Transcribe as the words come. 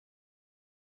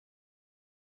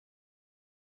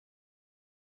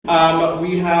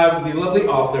We have the lovely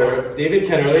author, David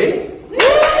Kennerley.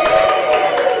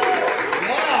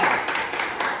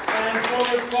 And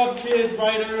former Clubkid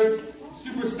writers,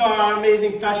 superstar,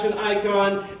 amazing fashion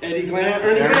icon, Ernie Glam.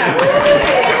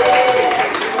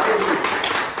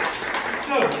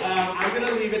 So, I'm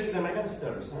going to leave it to them. I got a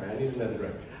stutter, sorry, I need another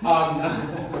drink.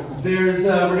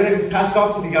 We're going to pass it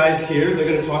off to the guys here. They're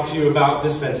going to talk to you about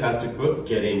this fantastic book,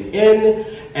 Getting In,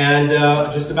 and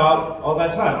just about all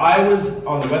that time. I was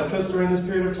on the West Coast during this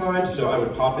period of time, so I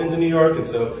would pop into New York, and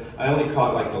so I only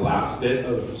caught like the last bit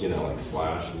of, like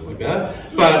Splash and like that.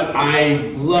 But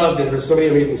I loved and heard so many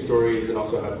amazing stories, and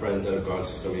also have friends that have gone to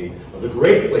so many of the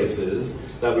great places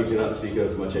that we do not speak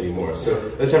of much anymore.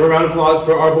 So let's have a round of applause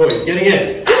for our boys, Getting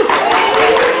In.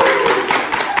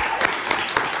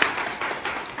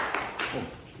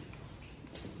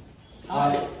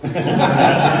 Hi.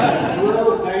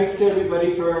 Hello, thanks to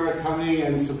everybody for coming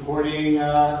and supporting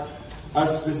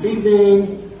us this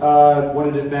evening.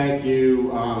 Wanted to thank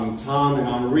you, Tom and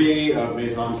Henri of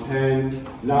Maison 10,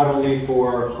 not only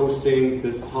for hosting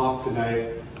this talk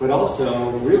tonight, but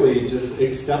also really just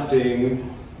accepting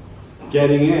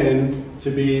Getting In to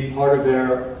be part of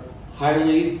their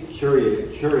highly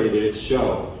curated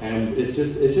show. And it's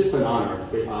just an honor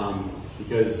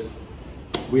because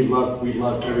we love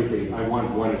everything. I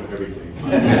want one of everything.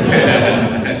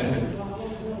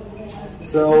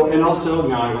 So, and also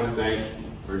now I want to thank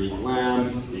Ernie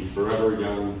Glam, the forever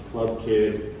young club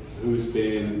kid, who's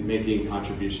been making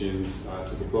contributions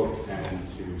to the book and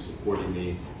to supporting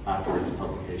me after its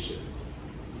publication.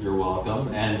 You're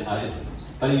welcome. And it's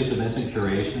funny you should mention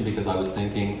curation, because I was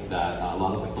thinking that a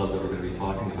lot of the clubs that we're going to be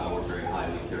talking about were very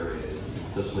highly curated,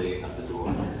 especially at the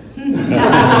door.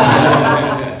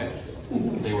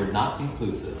 They were not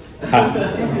inclusive.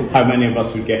 How many of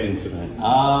us would get in tonight?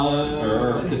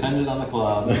 It depended on the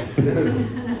club.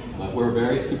 But we're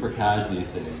very super cash these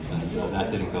days, and that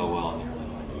didn't go well in the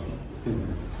early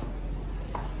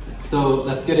 90s. So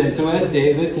let's get into it.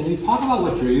 David, can you talk about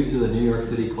what drew you to the New York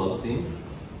City club scene?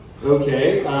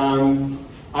 Okay.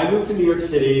 I moved to New York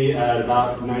City at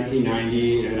about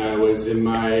 1990, and I was in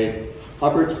my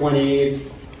upper 20s.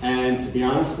 And to be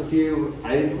honest with you,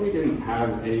 I really didn't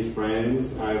have any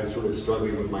friends. I was sort of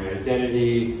struggling with my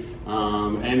identity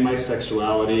and my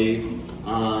sexuality.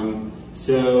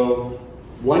 So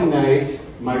one night,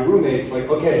 my roommate's like,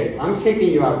 okay, I'm taking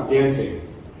you out dancing.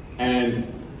 And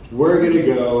we're gonna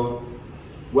go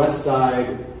West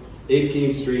Side,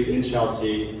 18th Street in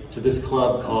Chelsea, to this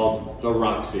club called The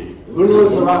Roxy. Who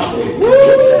knows The Roxy?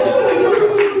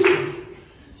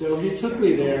 So he took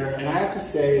me there, and I have to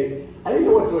say, I didn't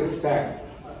know what to expect.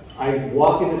 I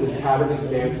walk into this cavernous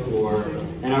dance floor,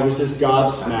 and I was just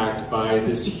gobsmacked by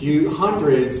this huge,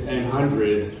 hundreds and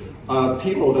hundreds of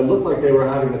people that looked like they were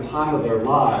having the time of their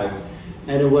lives.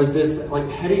 And it was this like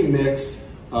heady mix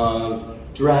of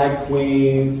drag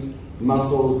queens,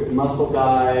 muscle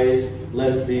guys,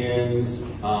 lesbians,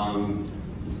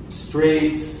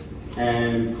 straights,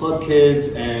 and club kids,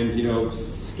 and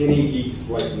skinny geeks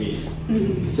like me.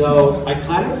 So I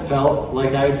kind of felt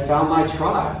like I had found my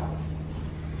tribe.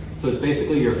 So it's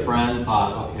basically your friend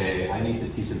thought, okay, I need to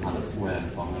teach him how to swim,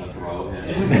 so I'm going to throw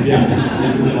him Yes.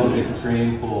 into the most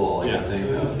extreme pool. Yes.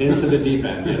 Into the deep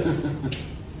end, yes.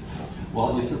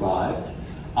 Well, you survived.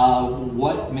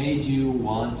 What made you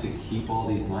want to keep all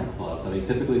these nightclubs? I mean,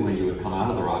 typically when you would come out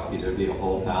of the Roxy, there'd be a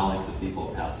whole phalanx of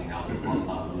people passing out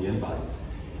the invites.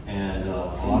 And a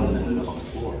lot of them ended up on the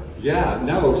floor. Yeah,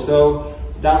 no, so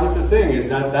that was the thing, is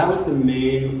that was the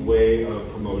main way of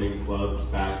promoting clubs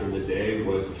back in the day,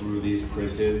 was through these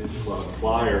printed club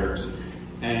flyers.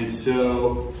 And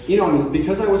so,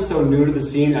 because I was so new to the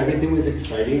scene, everything was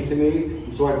exciting to me.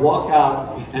 And so I'd walk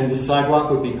out and the sidewalk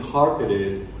would be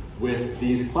carpeted with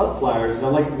these club flyers. And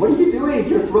I'm like, what are you doing?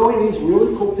 You're throwing these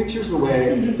really cool pictures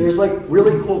away. There's like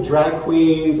really cool drag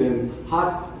queens and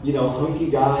hot, hunky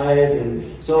guys.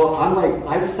 And so I'm like,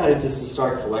 I decided just to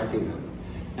start collecting them.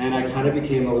 And I kind of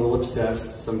became a little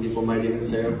obsessed. Some people might even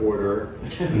say a hoarder.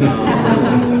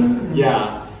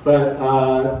 Yeah, but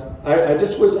I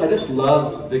just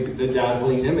loved the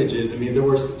dazzling images. I mean, there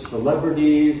were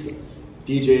celebrities,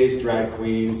 DJs, drag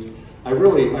queens. I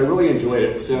really enjoyed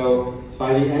it. So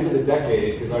by the end of the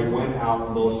decade, because I went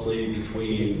out mostly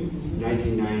between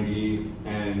 1990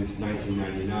 and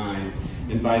 1999,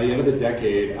 and by the end of the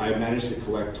decade, I managed to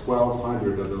collect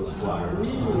 1,200 of those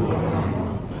flyers.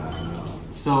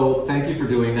 So thank you for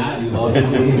doing that. You love to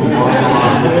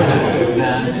memorialize this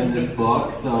event in this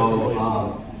book.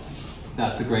 So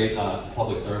That's a great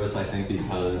public service, I think,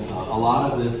 because a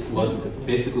lot of this was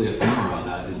basically ephemera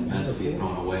that is meant to be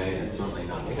thrown away and certainly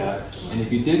not kept. And if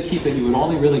you did keep it, you would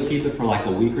only really keep it for like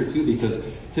a week or two, because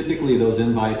typically those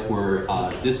invites were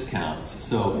discounts.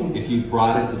 So if you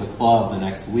brought it to the club the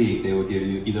next week, they would give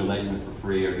you, either let you in for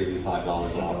free or give you $5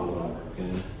 off or whatever.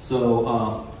 Okay. So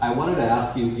I wanted to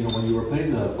ask you, when you were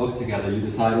putting the book together, you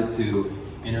decided to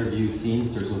interview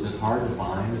scenesters. Was it hard to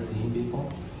find the scene people?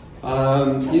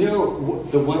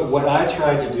 What I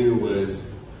tried to do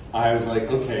was, I was like,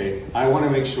 okay, I want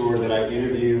to make sure that I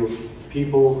interview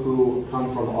people who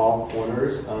come from all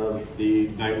corners of the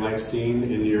nightlife scene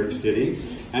in New York City.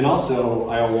 And also,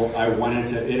 I wanted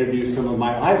to interview some of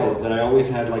my idols that I always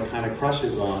had like kind of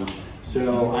crushes on.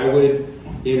 So I would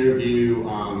interview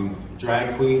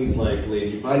drag queens like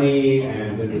Lady Bunny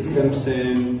and Linda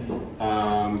Simpson,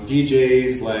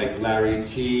 DJs like Larry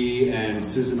T and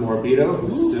Susan Morbido,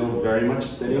 who's still very much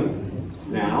spinning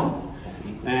now.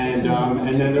 And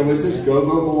then there was this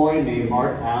go-go boy named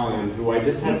Mark Allen, who I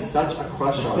just had such a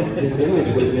crush on. His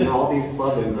image was in all these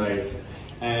club invites.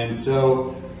 And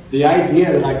so the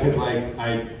idea that I could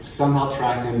I somehow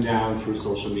tracked him down through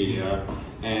social media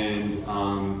and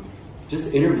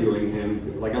just interviewing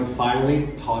him, like I'm finally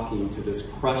talking to this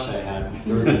crush I had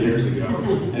 30 years ago.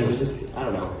 And it was just, I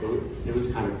don't know, it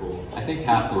was kind of cool. I think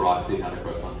half the Roxy had a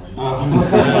crush on him.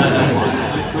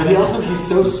 But he's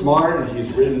so smart, and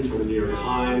he's written for the New York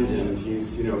Times, and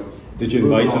he's, Did you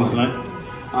invite him tonight?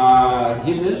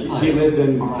 He lives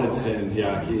in Hudson,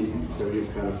 yeah, so he's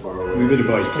kind of far away. We would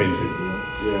advise changing.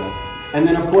 Yeah. And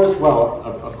then of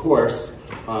course,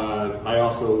 I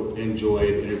also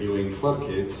enjoyed interviewing club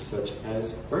kids such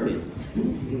as Ernie.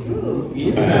 So,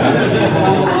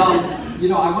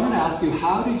 I wanted to ask you,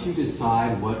 how did you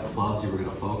decide what clubs you were going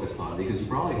to focus on? Because you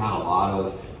probably had a lot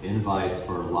of invites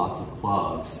for lots of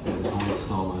clubs, and there's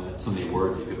only so many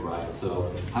words you could write.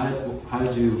 So how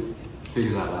did you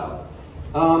figure that out?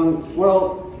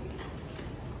 Well,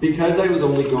 because I was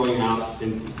only going out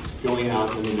in the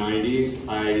 90s,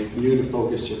 I knew to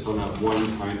focus just on that one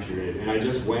time period. And I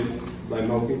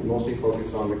mostly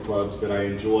focused on the clubs that I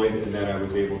enjoyed and that I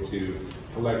was able to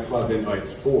collect club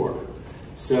invites for.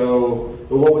 So,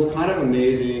 but what was kind of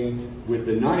amazing with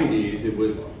the 90s, it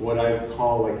was what I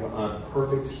call like a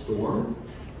perfect storm.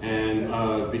 And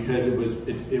because it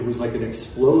was like an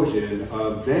explosion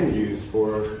of venues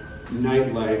for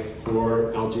nightlife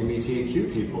for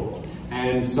LGBTQ people.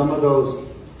 And some of those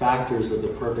factors of the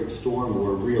perfect storm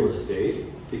were real estate,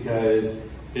 because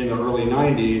in the early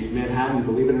 90s, Manhattan,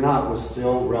 believe it or not, was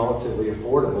still relatively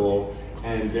affordable,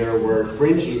 and there were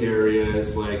fringy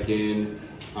areas like in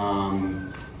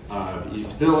the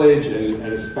East Village and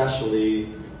especially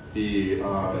the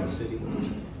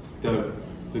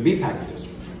Meatpacking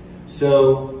District.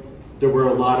 So there were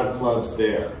a lot of clubs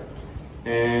there.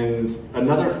 And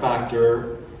another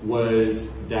factor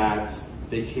was that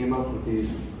they came up with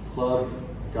these club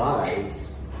guides.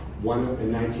 One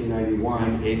in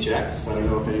 1991, HX, I don't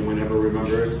know if anyone ever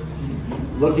remembers,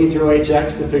 looking through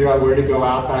HX to figure out where to go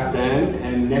out back then,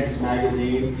 and Next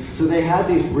Magazine. So they had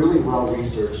these really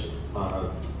well-researched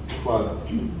club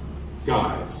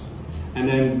guides. And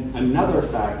then another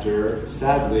factor,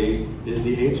 sadly, is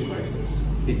the AIDS crisis.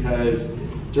 Because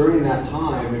during that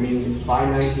time, by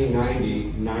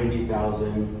 1990,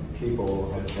 90,000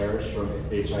 people had perished from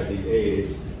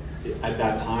HIV/AIDS. At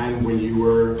that time,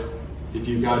 if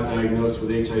you got diagnosed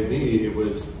with HIV, it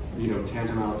was,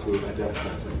 tantamount to a death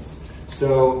sentence.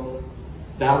 So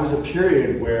that was a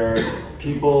period where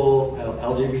people,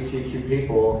 LGBTQ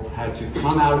people, had to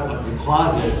come out of the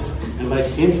closets and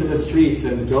into the streets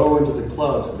and go into the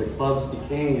clubs. And the clubs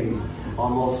became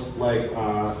almost like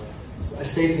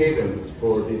safe havens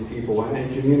for these people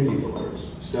and community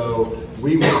builders. So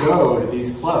we would go to these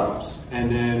clubs,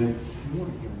 and then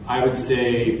I would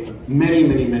say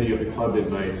many of the club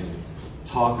invites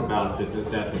talk about that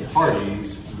the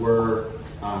parties were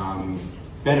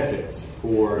benefits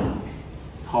for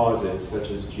causes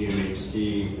such as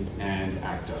GMHC and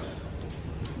ACTA.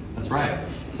 That's right.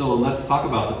 So let's talk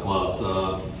about the clubs.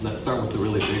 Let's start with the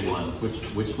really big ones.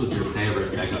 Which was your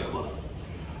favorite mega club?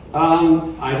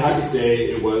 I'd have to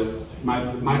say it was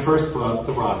my first club,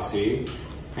 the Roxy.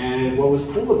 And what was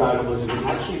cool about it was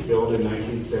actually built in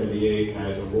 1978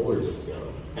 as a roller disco.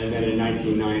 And then in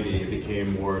 1990, it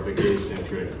became more of a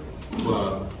gay-centric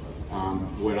club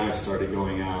when I started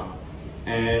going out.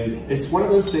 And it's one of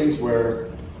those things where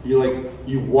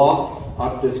you walk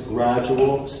up this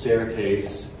gradual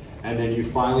staircase, and then you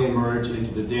finally emerge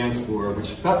into the dance floor, which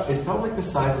felt like the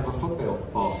size of a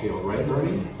football field, right,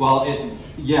 Ernie? Well,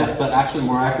 yes, but actually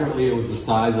more accurately, it was the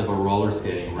size of a roller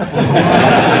skating rink.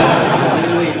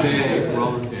 Really big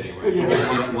roller skating rink. That's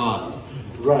what it was.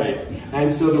 Right,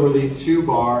 and so there were these two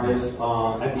bars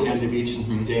at the end of each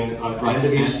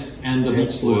end of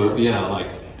each loop, yeah,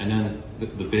 and then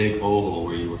the big oval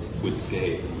where you would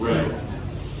skate. Right.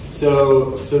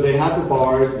 So they had the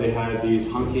bars. They had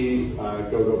these hunky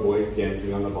go-go boys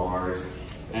dancing on the bars,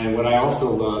 and what I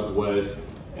also loved was,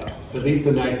 at least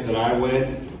the nights that I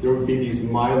went, there would be these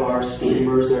Mylar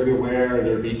streamers everywhere.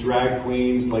 There'd be drag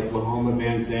queens like Lahoma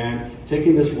Van Zandt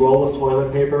taking this roll of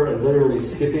toilet paper and literally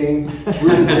skipping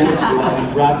through the dance floor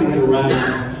and wrapping it around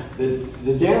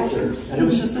the dancers. And it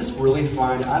was just this really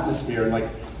fun atmosphere. Like,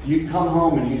 you'd come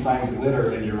home and you'd find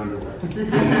glitter in your underwear.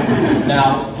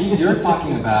 Now, you're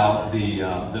talking about the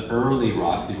early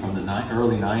Roxy from the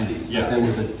early 90s, but there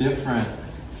was a different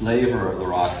flavor of the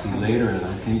Roxy later in the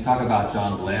 90s. Can you talk about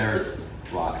John Blair's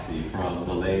Roxy from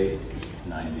the late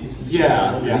 90s?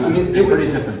 Yeah. I mean, it was a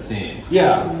pretty different scene.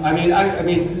 Yeah, I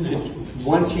mean,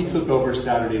 once he took over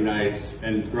Saturday nights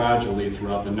and gradually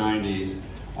throughout the 90s,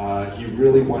 he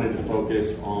really wanted to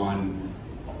focus on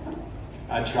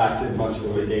attractive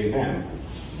muscular gay men.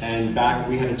 And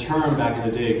we had a term back in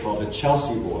the day called the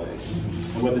Chelsea boy.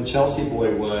 And what the Chelsea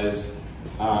boy was,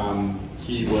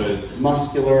 he was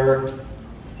muscular,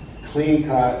 clean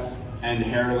cut, and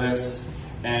hairless.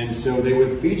 And so they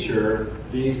would feature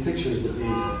these pictures of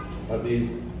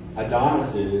these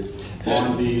Adonises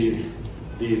on these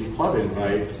club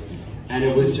invites. And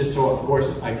it was just so, of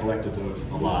course, I collected those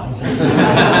a lot.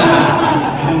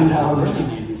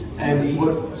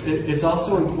 It's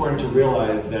also important to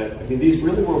realize that, I mean, these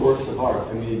really were works of art.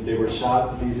 I mean,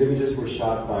 these images were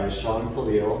shot by Sean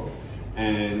Khalil,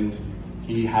 and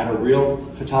he had a real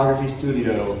photography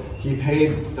studio. He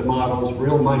paid the models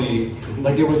real money,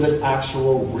 like it was an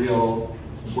actual, real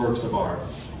works of art.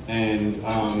 And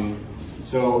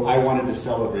so I wanted to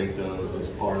celebrate those as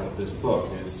part of this book,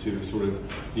 as to sort of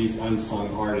these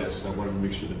unsung artists. I wanted to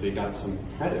make sure that they got some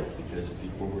credit because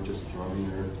people were just throwing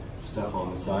their stuff on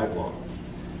the sidewalk.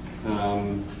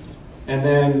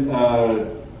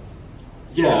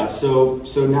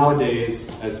 So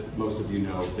nowadays, as most of you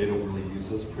know, they don't really use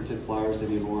those printed flyers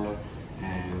anymore,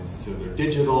 and so they're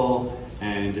digital,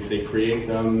 and if they create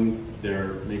them,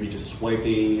 they're maybe just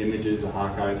swiping images of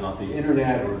hot guys off the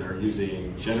internet, or they're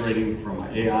generating from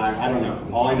AI. I don't know.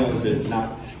 All I know is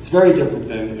that it's very different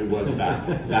than it was back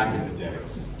in the day.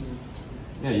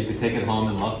 Yeah, you could take it home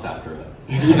and lust after it.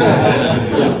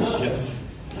 Yes.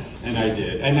 And I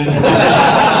did. And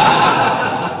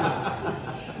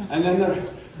then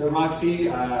the Roxy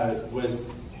was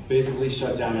basically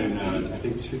shut down in, I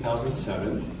think,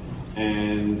 2007.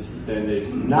 And then they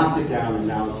knocked it down, and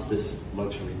now it's this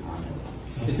luxury condo.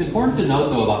 It's important to note,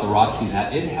 though, about the Roxy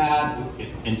that it had,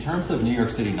 in terms of New York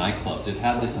City nightclubs, it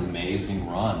had this amazing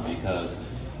run because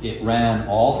it ran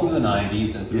all through the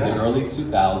 90s and through the early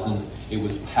 2000s. It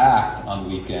was packed on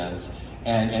weekends.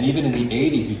 And even in the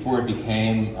 80s, before it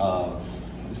became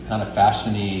this kind of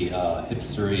fashiony,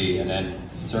 hipstery, and then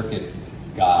circuit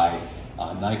guy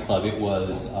nightclub, it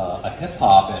was a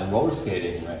hip-hop and roller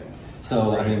skating ring.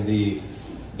 So, I mean, the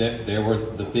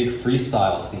big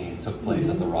freestyle scene took place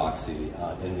at the Roxy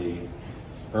in the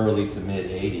early to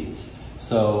mid-80s.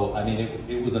 So, I mean,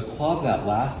 it was a club that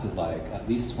lasted like at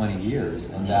least 20 years,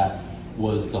 and that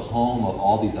was the home of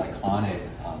all these iconic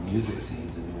music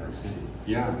scenes in New York City.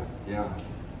 Yeah.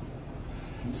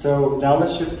 So now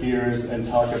let's shift gears and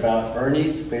talk about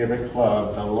Ernie's favorite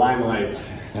club, the Limelight.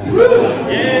 People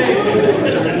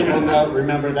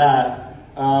remember that.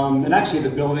 And actually the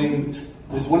building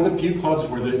is one of the few clubs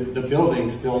where the building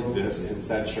still exists. It's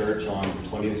that church on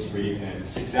 20th Street and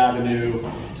 6th Avenue.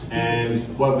 And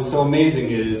what was so amazing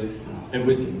is the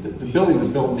building was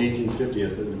built in 1850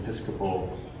 as an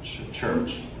Episcopal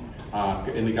church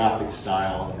in the Gothic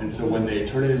style. And so when they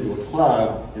turned it into a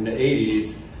club in the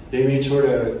 80s, they made sure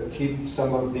to keep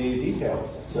some of the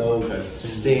details. So the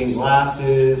stained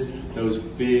glasses, those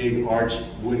big arched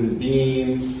wooden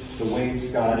beams, the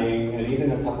wainscoting, and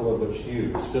even a couple of the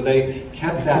pews. So they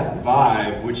kept that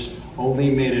vibe, which only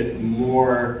made it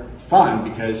more fun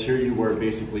because here you were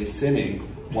basically sinning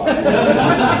while you were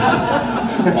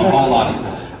a whole lot of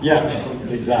sinning. Yes,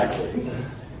 exactly.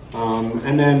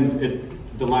 And then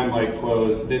the Limelight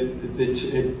closed.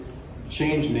 It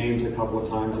changed names a couple of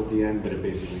times at the end, but it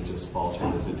basically just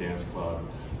faltered as a dance club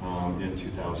in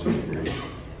 2003.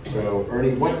 So,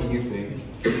 Ernie, what do you think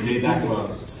made that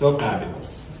club so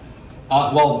fabulous?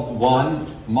 Well,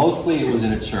 one, mostly it was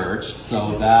in a church,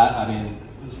 so that, I mean,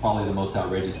 is probably the most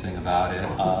outrageous thing about it.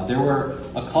 There were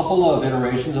a couple of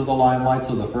iterations of the Limelight.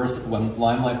 So when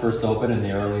Limelight first opened in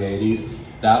the early 80s,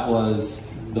 that was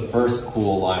the first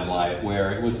cool Limelight,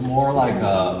 where it was more like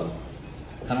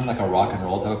kind of like a rock and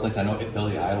roll type of place. I know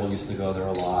Billy Idol used to go there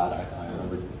a lot. I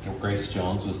remember Grace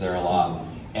Jones was there a lot.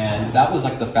 And that was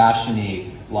like the fashion-y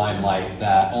Limelight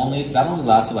that only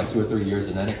lasted like 2 or 3 years,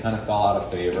 and then it kind of fell out of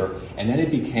favor. And then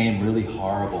it became really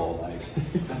horrible, like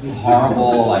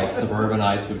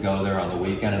suburbanites would go there on the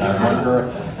weekend. And I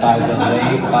remember by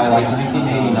like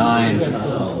 1989,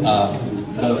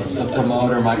 the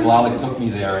promoter, Mike Lally, took me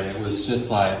there, and it was just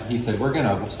like, he said, we're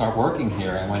gonna start working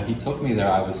here. And when he took me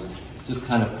there, I was just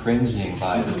kind of cringing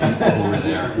by the people who were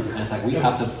there. And it's like, we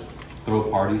have to throw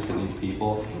parties for these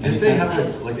people. Didn't they have a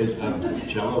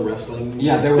Jello wrestling?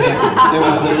 Yeah, there was the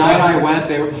night I went,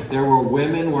 there were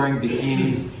women wearing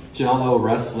bikinis, Jello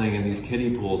wrestling in these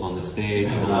kiddie pools on the stage.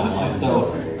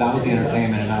 So that was the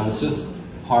entertainment, and I was just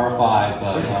horrified,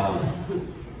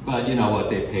 but you know what,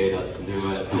 they paid us to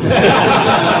do it. So we did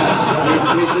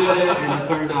it, and it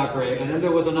turned out great. And then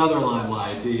there was another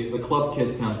Limelight, the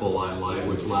Clubkid Temple Limelight,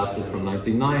 which lasted from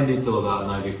 1990 till about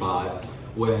 95.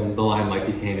 When the Limelight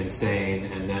became insane,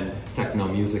 and then techno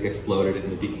music exploded,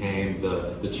 and it became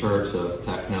the church of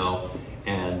techno,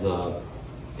 and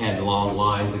long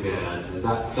lines again. And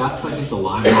that's I think the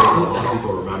Limelight that a lot of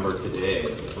people remember today.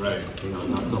 Right. You know,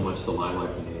 not so much the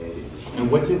Limelight from the 80s.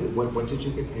 And what did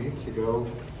you get paid to go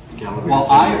gallery? Well,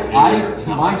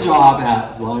 my job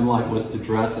at Limelight was to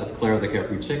dress as Claire the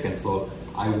Carefree Chicken. So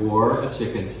I wore a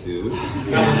chicken suit,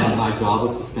 and my job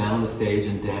was to stand on the stage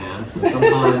and dance. And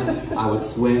sometimes I would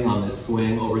swing on this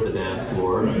swing over the dance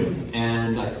floor.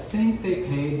 And I think they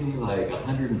paid me like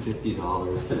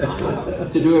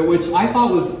 $150 to do it, which I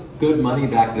thought was good money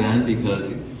back then,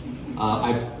 because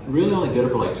I really only did it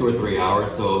for like 2 or 3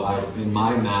 hours. So in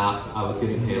my math, I was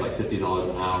getting paid like $50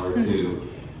 an hour to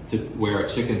wear a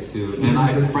chicken suit.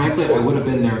 And frankly, I would have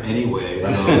been there anyway. So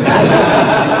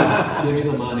just give me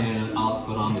the money and I'll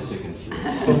put on the chicken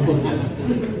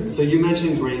suit. So you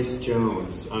mentioned Grace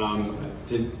Jones.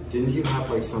 Didn't you have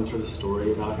like some sort of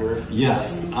story about her?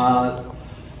 Yes.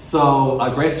 So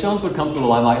Grace Jones would come to the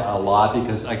Limelight a lot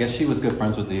because I guess she was good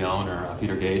friends with the owner,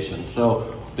 Peter Gation.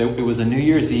 So it was a New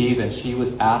Year's Eve, and she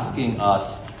was asking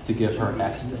us to give her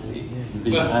ecstasy.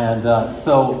 And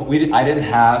so I didn't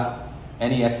have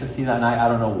any ecstasy that night. I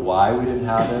don't know why we didn't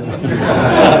have it,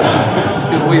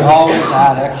 because we always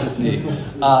had ecstasy.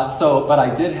 But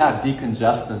I did have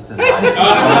decongestants in my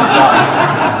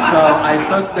So I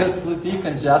took this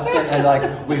decongestant and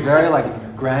we very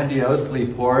grandiosely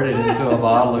poured it into a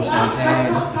bottle of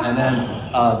champagne, and then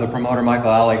the promoter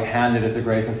Michael Alec handed it to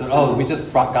Grace and said, "Oh, we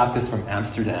just got this from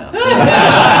Amsterdam."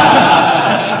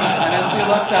 And then she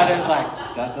looks at it and is like,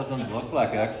 "That doesn't look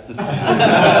like ecstasy,"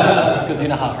 because you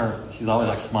know how she's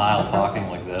always smile talking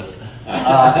like this,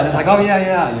 and it's like, "Oh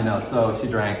yeah," you know. So she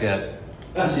drank it.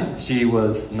 She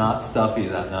was not stuffy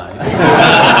that night.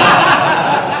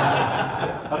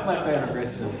 That's my favorite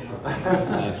Grace Jones story.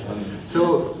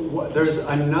 So there's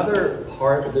another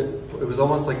part that it was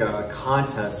almost like a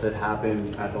contest that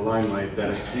happened at the Limelight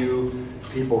that a few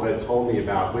people had told me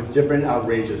about with different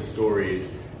outrageous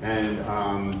stories. And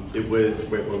it was,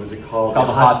 what was it called? It's called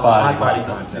the Hot Body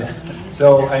Contest.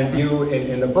 So, and you,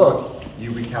 in the book,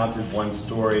 you recounted one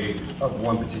story of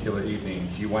one particular evening.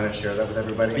 Do you want to share that with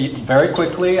everybody? Very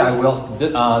quickly, I will.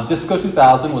 Disco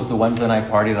 2000 was the Wednesday night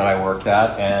party that I worked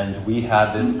at, and we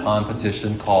had this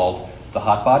competition called the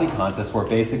Hot Body Contest, where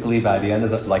basically by the end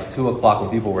of 2 o'clock when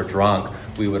people were drunk,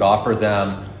 we would offer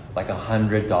them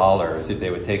 $100 if they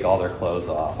would take all their clothes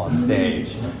off on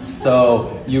stage.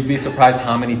 So you'd be surprised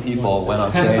how many people went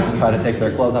on stage and tried to take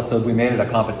their clothes off. So we made it a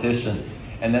competition.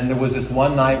 And then there was this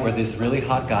one night where this really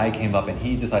hot guy came up and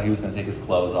he decided he was going to take his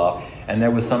clothes off. And there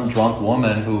was some drunk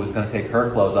woman who was going to take her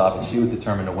clothes off, and she was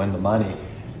determined to win the money.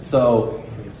 So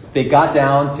they got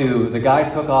down to, the guy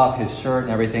took off his shirt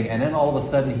and everything, and then all of a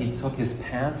sudden he took his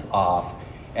pants off.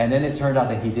 And then it turned out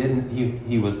that he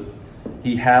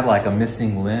had a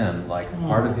missing limb,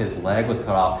 part of his leg was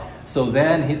cut off. So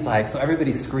then he's so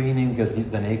everybody's screaming because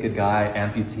the naked guy,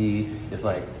 amputee, is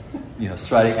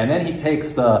strutting. And then he takes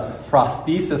the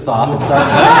prosthesis off and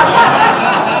starts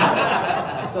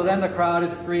So then the crowd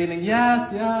is screaming,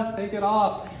 "Yes, yes, take it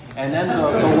off." And then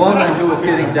the woman who was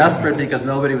getting desperate because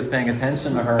nobody was paying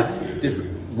attention to her just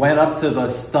went up to the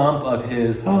stump of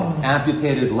his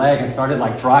amputated leg and started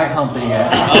dry humping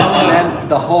it. And then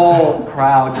the whole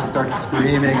crowd just starts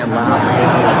screaming and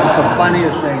laughing. The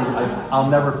funniest thing, I'll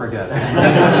never forget it.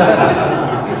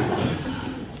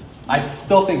 I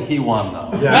still think he won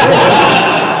though.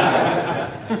 Yeah.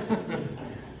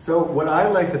 So what I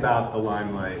liked about the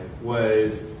Limelight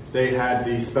was they had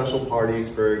these special parties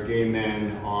for gay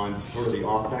men on sort of the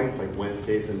off nights, like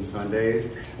Wednesdays and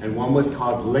Sundays. And one was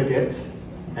called Lick It,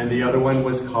 and the other one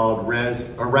was called Res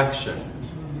Erection,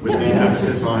 with the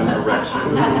emphasis on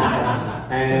erection.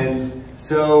 And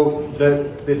so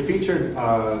they featured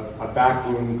a back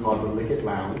room called the Lick It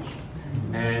Lounge.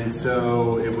 And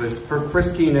so it was for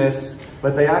friskiness,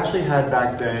 but they actually had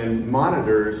back then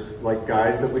monitors, like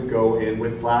guys that would go in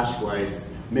with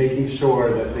flashlights, making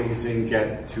sure that things didn't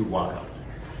get too wild.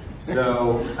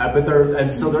 So,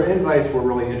 their invites were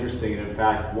really interesting. And in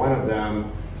fact, one of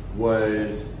them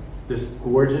was this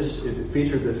gorgeous, it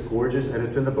featured this gorgeous, and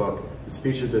it's in the book, it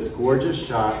featured this gorgeous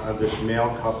shot of this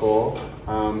male couple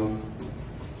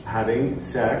having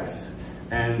sex,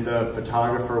 and the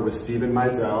photographer was Stephen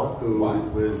Maison, who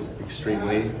was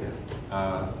extremely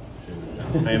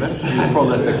famous. He was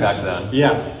prolific back then.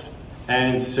 Yes.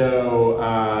 And so,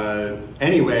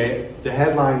 anyway, the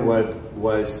headline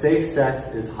was safe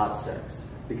sex is hot sex,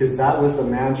 because that was the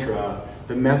mantra,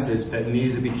 the message that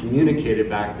needed to be communicated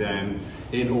back then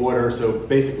in order, so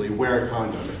basically wear a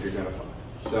condom if you're gonna fuck.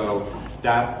 So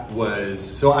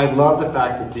so I love the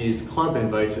fact that these club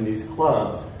invites and these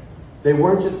clubs, they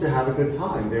weren't just to have a good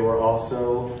time, they were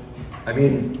also, I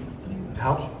mean,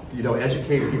 help,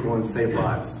 educate people and save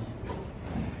lives.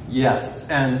 Yes,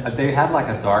 and they had like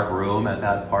a dark room at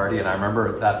that party, and I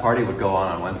remember that party would go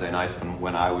on Wednesday nights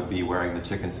when I would be wearing the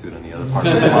chicken suit on the other part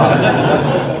of the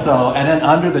club. So, and then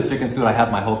under the chicken suit, I had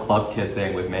my whole club kit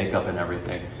thing with makeup and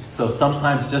everything. So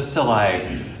sometimes just to like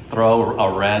throw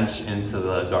a wrench into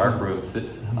the dark room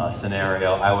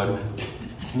scenario, I would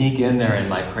sneak in there in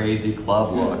my crazy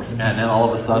club looks, and then all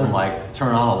of a sudden like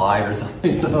turn on a light or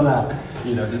something so that,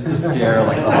 just to scare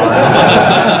like the heart.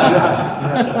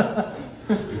 Yes.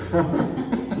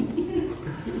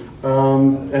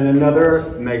 And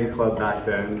another mega club back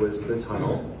then was the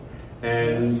Tunnel,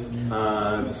 and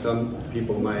some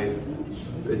people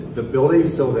the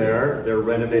building's still there. They're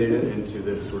renovating it into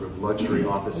this sort of luxury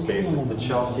office space. It's the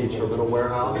Chelsea Little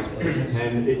Warehouse,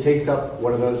 and it takes up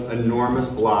one of those enormous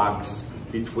blocks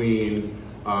between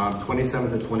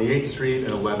 27th and 28th Street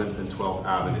and 11th and 12th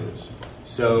Avenues.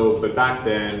 So, but back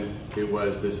then it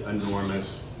was this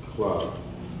enormous club.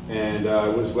 And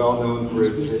it was well known for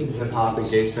its hip-hop and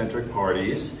gay-centric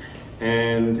parties.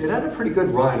 And it had a pretty good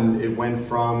run. It went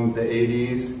from the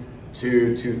 80s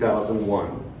to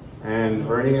 2001. And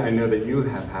Ernie, I know that you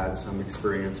have had some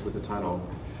experience with the Tunnel.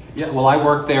 Yeah, well, I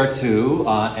worked there too,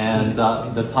 and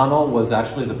the Tunnel was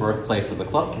actually the birthplace of the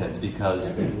Club Kids,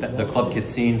 because the Club Kid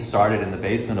scene started in the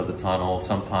basement of the Tunnel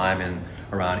sometime in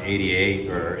around 88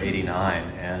 or 89,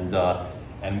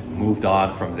 and moved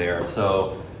on from there.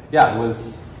 So, yeah, it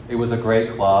was a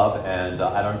great club, and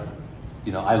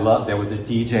there was a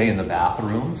DJ in the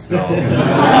bathroom, so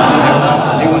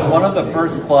it was one of the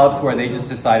first clubs where they just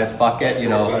decided, fuck it,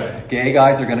 gay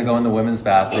guys are gonna go in the women's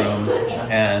bathrooms,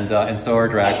 and so are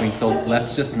drag queens, so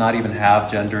let's just not even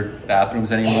have gendered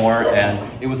bathrooms anymore, and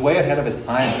it was way ahead of its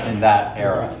time in that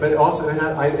era. But also, it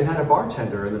had a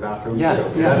bartender in the bathroom too.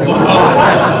 Yes.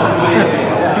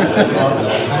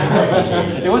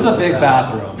 It was a big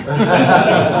bathroom.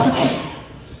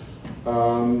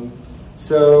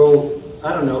 So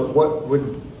I don't know, what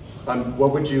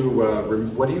do you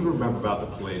remember about the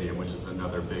Palladium, which is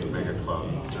another big mega club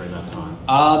during that time?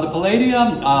 The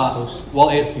Palladium, well,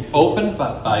 it was opened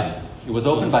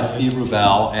by Steve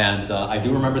Rubel, and I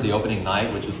do remember the opening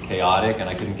night, which was chaotic, and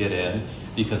I couldn't get in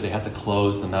because they had to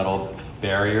close the metal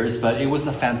barriers. But it was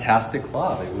a fantastic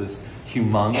club. It was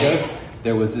humongous.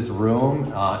 There was this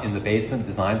room in the basement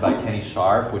designed by Kenny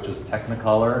Sharp, which was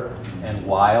Technicolor and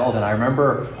wild. And I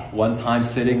remember one time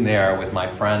sitting there with my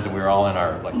friends, and we were all in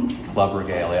our club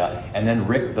regalia. And then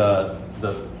Rick, the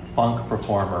funk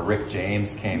performer, Rick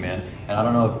James, came in. And I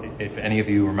don't know if any of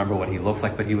you remember what he looks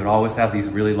like, but he would always have these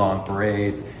really long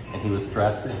braids, and he was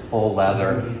dressed in full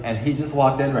leather. And he just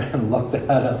walked in and looked at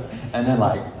us, and then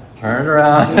turned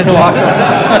around and walked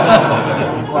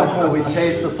away. So we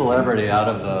chased the celebrity out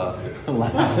of the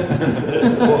lounge.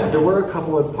 Well, there were a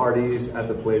couple of parties at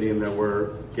the Palladium that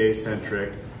were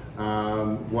gay-centric.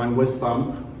 One was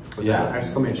Bump, with that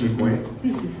exclamation point,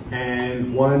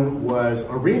 and one was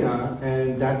Arena,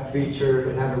 and that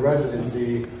had a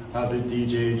residency of the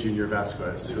DJ Junior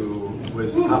Vasquez, who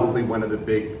was probably one of the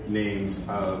big names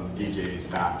of DJs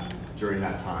back during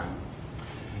that time.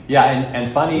 Yeah,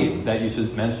 and funny that you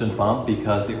should mention Bump,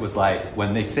 because it was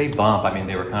when they say Bump, I mean,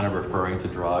 they were kind of referring to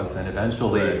drugs, and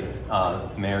eventually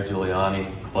Mayor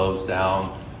Giuliani closed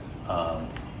down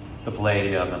the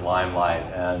Palladium and Limelight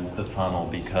and the Tunnel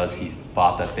because he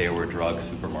thought that they were drug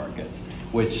supermarkets,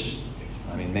 which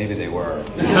I mean, maybe they were.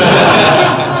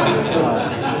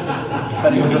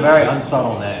 But it was a very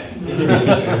unsubtle name.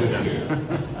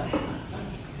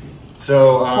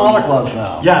 So smaller clubs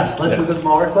now. Yes, let's do the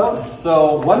smaller clubs.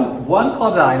 So one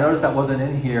club that I noticed that wasn't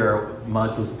in here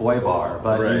much was Boy Bar,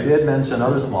 but you did mention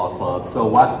other small clubs.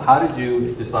 So how did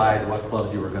you decide what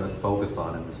clubs you were going to focus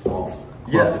on in the small club?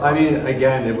 Yeah, I mean,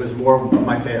 again, it was more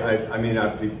my favorite. I mean,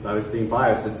 I was being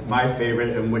biased. It's my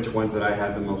favorite and which ones that I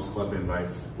had the most club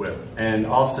invites with. And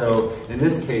also, in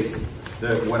this case,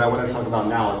 what I want to talk about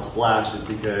now is Splash, is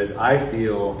because I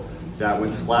feel that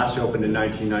when Splash opened in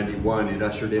 1991, it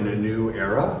ushered in a new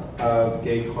era of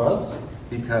gay clubs,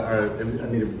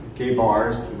 gay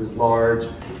bars. It was large.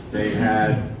 They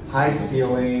had high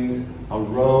ceilings, a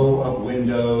row of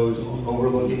windows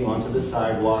overlooking onto the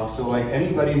sidewalk. So like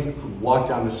anybody who could walk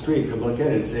down the street could look in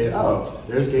and say, oh,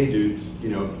 there's gay dudes, you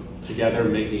know, together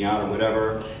making out or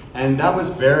whatever. And that was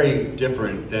very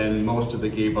different than most of the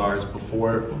gay bars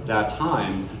before that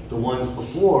time. The ones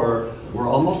before were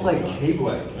almost like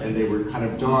cave-like, and they were kind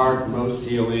of dark, low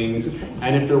ceilings,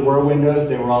 and if there were windows,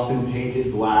 they were often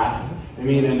painted black. I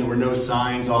mean, and there were no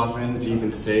signs often to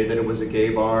even say that it was a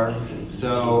gay bar.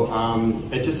 So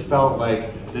it just felt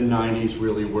like the 90s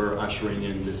really were ushering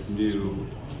in this new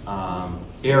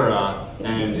era,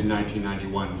 and in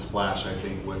 1991, Splash, I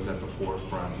think, was at the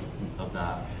forefront of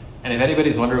that. And if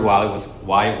anybody's wondering why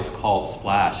it was called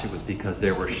Splash, it was because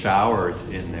there were showers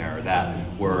in there that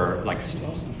were like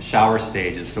shower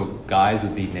stages. So guys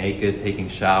would be naked taking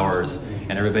showers,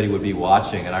 and everybody would be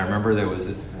watching. And I remember there was,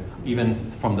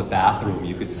 even from the bathroom,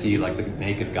 you could see like the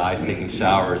naked guys taking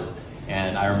showers.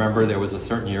 And I remember there was a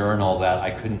certain urinal that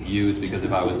I couldn't use because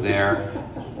if I was there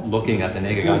looking at the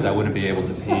naked guys, I wouldn't be able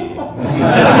to pee.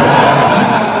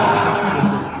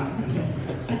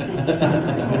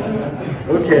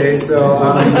 Okay, so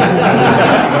moving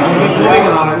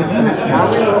on.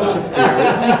 Now we will shift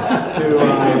gears to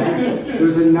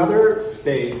there's another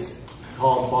space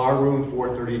called Bar Room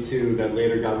 432 that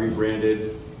later got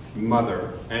rebranded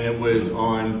Mother, and it was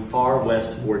on far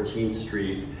west 14th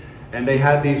Street. And they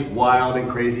had these wild and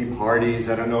crazy parties.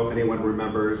 I don't know if anyone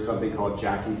remembers something called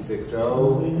Jackie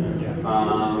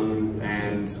 6-0,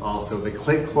 and also the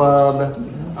Click Club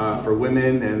for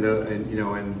women and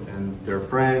their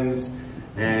friends,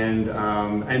 and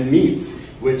Meets,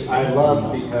 which I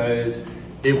loved because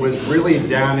it was really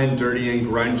down and dirty and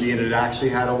grungy, and it actually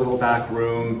had a little back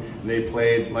room. And they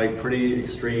played like pretty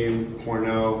extreme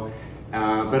porno,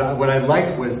 but what I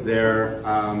liked was their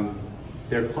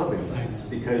club invites,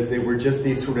 because they were just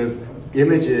these sort of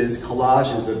images,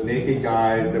 collages of naked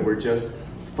guys that were just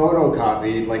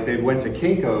photocopied, like they went to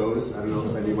Kinko's, I don't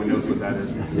know if anyone knows what that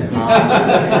is,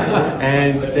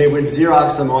 and they would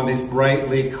Xerox them on these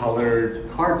brightly colored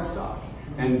cardstock.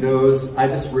 And those, I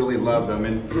just really love them.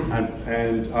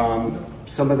 And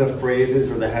some of the phrases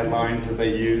or the headlines that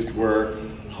they used were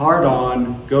hard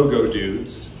on go-go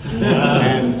dudes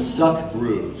and suck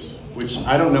grooves, which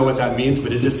I don't know what that means,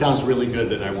 but it just sounds really good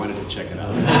that I wanted to check it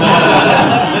out.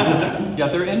 Yeah,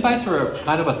 their invites were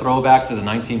kind of a throwback to the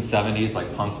 1970s,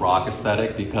 like punk rock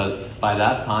aesthetic, because by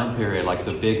that time period, like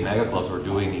the big mega clubs were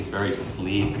doing these very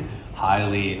sleek,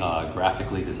 highly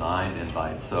graphically designed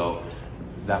invites. So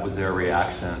that was their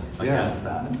reaction against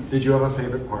that. Did you have a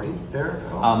favorite party there?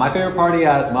 My favorite party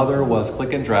at Mother was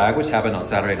Click and Drag, which happened on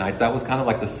Saturday nights. That was kind of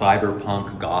like the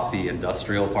cyberpunk, gothy,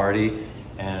 industrial party.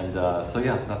 And so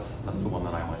yeah, that's the one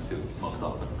that I went to most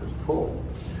often. Cool.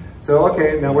 So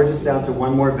okay, now we're just down to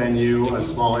one more venue, a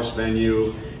smallish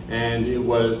venue, and it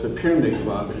was the Pyramid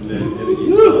Club in the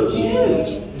East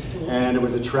Village. And it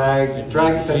was a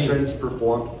drag-centric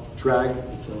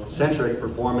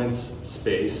performance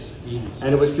space,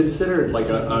 and it was considered like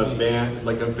a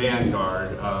vanguard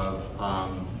of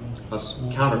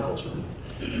counterculture.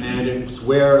 And it's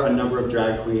where a number of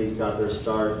drag queens got their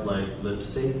start, like Lip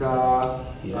Synca,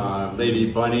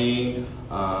 Lady Bunny,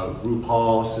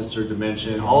 RuPaul, Sister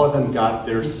Dimension. All of them got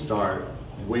their start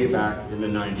way back in the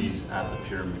 90s at the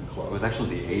Pyramid Club. It was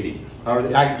actually the 80s.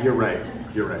 You're right.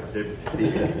 The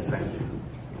 80s, thank you.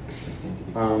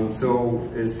 So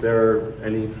is there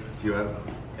do you have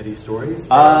any stories?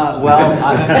 Well,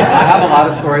 I have a lot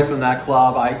of stories from that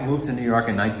club. I moved to New York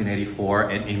in 1984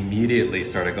 and immediately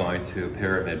started going to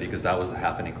Pyramid because that was a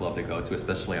happening club to go to,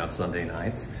 especially on Sunday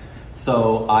nights.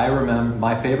 So I remember,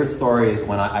 my favorite story is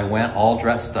when I went all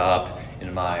dressed up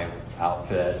in my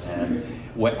outfit, and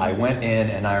I went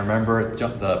in and I remember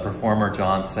the performer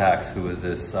John Sachs, who was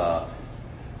this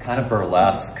kind of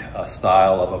burlesque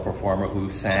style of a performer who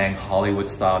sang Hollywood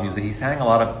style music. He sang a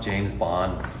lot of James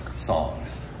Bond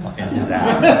songs. in his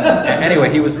ad. Anyway,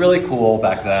 he was really cool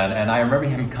back then, and I remember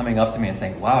him coming up to me and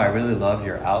saying, "Wow, I really love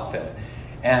your outfit."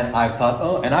 And I thought,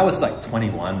 oh, and I was like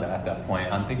 21 at that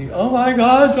point. I'm thinking, oh my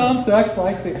God, John Sachs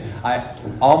likes me. I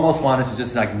almost wanted to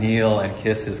just like kneel and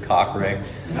kiss his cock ring,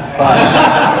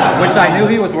 but, which I knew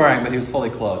he was wearing, but he was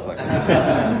fully clothed. Like, that's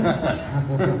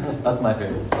my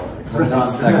favorite story. When John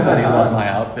Sachs said he loved my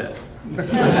outfit.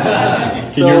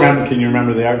 Can you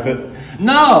remember the outfit?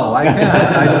 No, I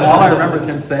can't. All I remember is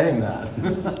him saying that.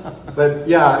 But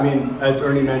yeah, I mean, as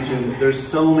Ernie mentioned, there's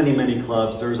so many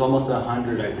clubs. There's almost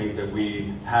 100, I think, that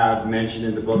we have mentioned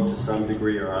in the book to some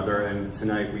degree or other. And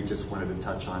tonight we just wanted to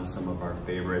touch on some of our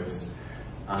favorites.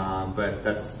 But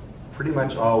that's pretty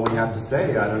much all we have to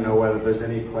say. I don't know whether there's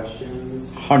any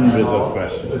questions. Hundreds of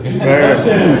questions.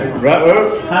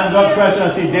 Hands up question. I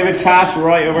see David Cash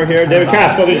right over here. David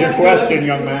Cash, what is your question,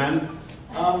 young man?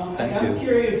 I'm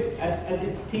curious, at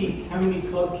its peak, how many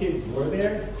club kids were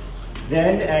there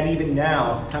then and even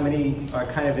now? How many are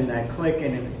kind of in that clique,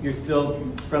 and if you're still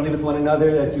friendly with one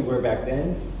another as you were back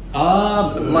then?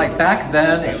 Like back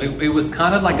then, it was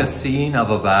kind of like a scene of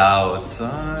about,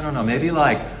 I don't know, maybe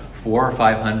like 400 or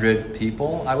 500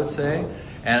 people, I would say.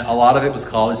 And a lot of it was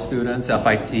college students,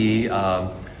 FIT,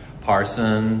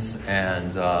 Parsons,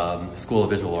 and School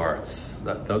of Visual Arts.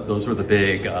 Those were the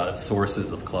big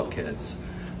sources of club kids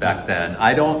back then.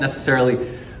 I don't necessarily,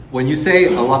 when you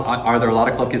say a lot, are there a lot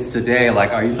of club kids today,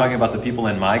 like are you talking about the people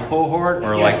in my cohort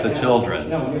or like the children?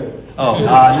 No, yours. Oh,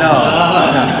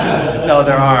 no,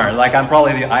 there aren't. Like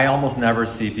I almost never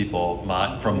see people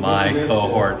from my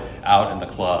cohort out in the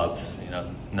clubs. You know,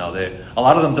 no, a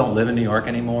lot of them don't live in New York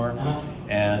anymore.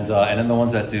 And then the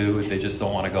ones that do, they just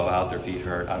don't want to go out, their feet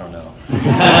hurt, I don't know.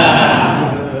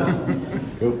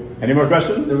 Cool. Any more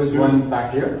questions? There was one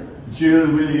back here.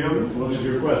 Jill Williams, what is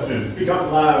your question? Speak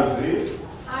up loud, please.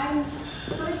 I'm,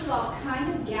 first of all, kind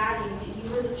of gagging that you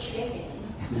were the chicken.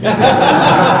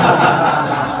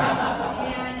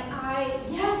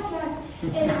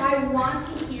 And I want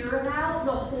to hear about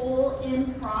the whole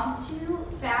impromptu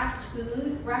fast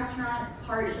food restaurant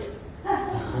party.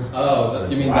 Oh,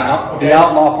 you mean the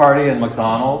outlaw party in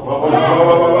McDonald's?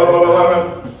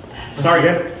 Whoa. Sorry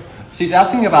again. She's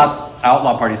asking about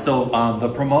outlaw parties. So the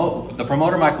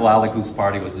promoter Michael Alec, whose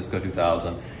party was Disco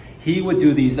 2000, he would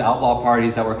do these outlaw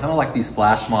parties that were kind of like these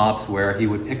flash mobs where he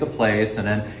would pick a place and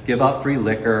then give out free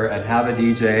liquor and have a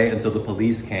DJ until the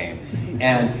police came.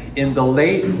 And in the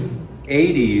late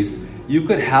 80s, you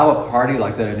could have a party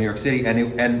like that in New York City,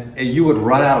 and you would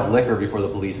run out of liquor before the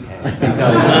police came,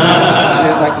 because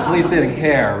like the police didn't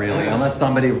care really, unless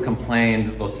somebody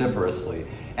complained vociferously.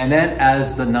 And then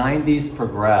as the 90s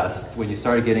progressed, when you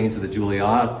started getting into the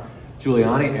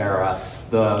Giuliani era,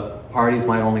 the parties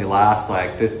might only last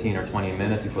like 15 or 20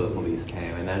 minutes before the police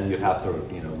came, and then you'd have to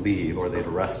leave or they'd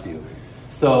arrest you.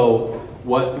 So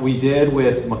what we did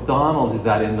with McDonald's is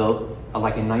that in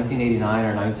 1989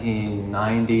 or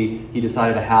 1990, he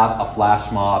decided to have a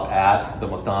flash mob at the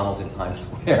McDonald's in Times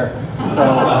Square. So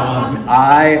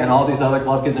I and all these other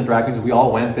club kids and drag queens, we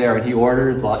all went there, and he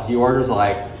orders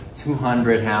like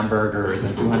 200 hamburgers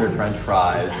and 200 French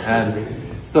fries, and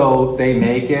so they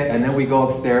make it, and then we go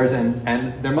upstairs, and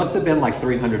there must have been like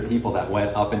 300 people that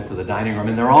went up into the dining room,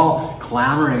 and they're all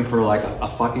clamoring for like a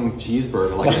fucking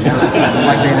cheeseburger, like they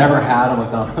never had a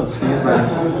McDonald's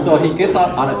cheeseburger. So he gets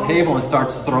up on a table and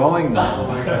starts throwing them,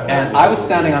 and I was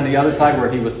standing on the other side where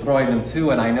he was throwing them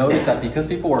too, and I noticed that because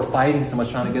people were fighting so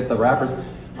much trying to get the wrappers,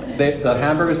 the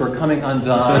hamburgers were coming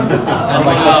undone, and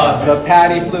like the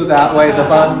patty flew that way, the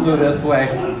bun flew this way.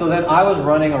 So then I was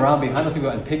running around behind those people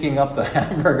and picking up the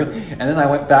hamburgers, and then I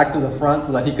went back to the front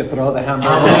so that he could throw the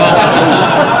hamburgers.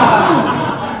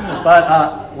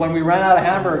 But when we ran out of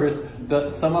hamburgers,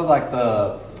 some of like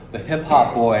the hip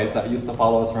hop boys that used to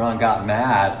follow us around got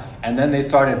mad, and then they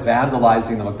started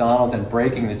vandalizing the McDonald's and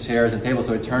breaking the chairs and tables,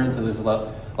 so it turned into this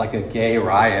like a gay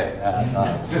riot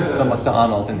at the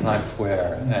McDonald's in Times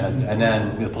Square, and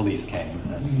then the police came.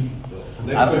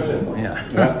 Next question. Yeah.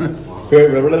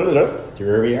 Here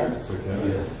we are.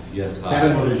 Yes.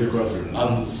 Kevin, what is your question?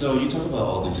 So you talk about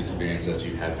all these experiences that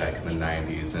you had back in the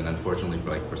 90s, and unfortunately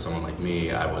for someone like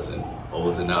me, I wasn't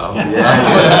old enough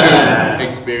to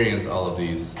experience all of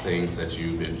these things that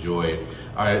you've enjoyed.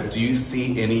 Do you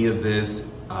see any of this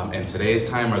in today's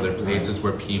time? Are there places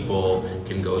where people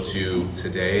can go to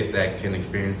today that can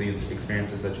experience these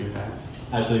experiences that you had?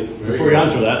 Actually, before we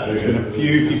answer that, there's been a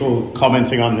few people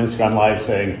commenting on Instagram Live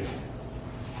saying,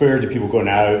 where do people go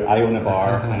now? I own a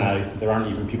bar, and there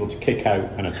aren't even people to kick out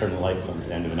and I turn the lights on at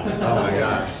the end of the night. Oh my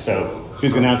gosh. So,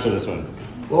 who's going to answer this one?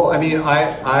 Well, I mean,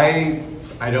 I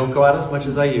don't go out as much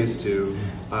as I used to,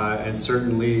 And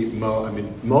certainly,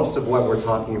 most of what we're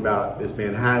talking about is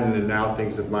Manhattan, and now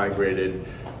things have migrated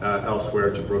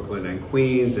elsewhere to Brooklyn and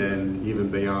Queens and even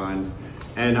beyond.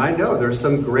 And I know there's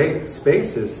some great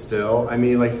spaces still. I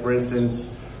mean, like for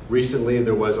instance, recently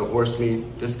there was a horse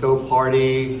meat disco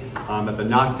party at the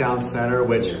Knockdown Center,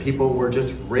 which people were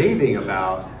just raving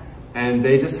about. And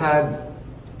they just had,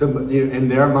 in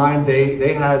their mind,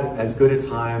 they had as good a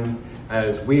time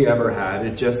as we ever had.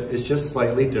 It's just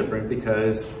slightly different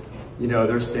because,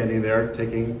 they're standing there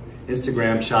taking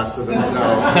Instagram shots of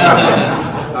themselves.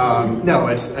 No,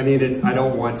 I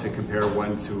don't want to compare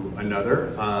one to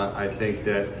another. I think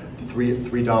that the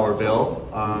 $3 bill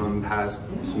has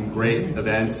some great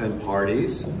events and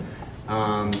parties.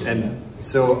 And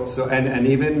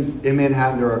even in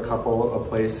Manhattan, there are a couple of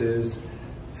places,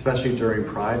 especially during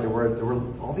Pride, there were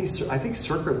all these, I think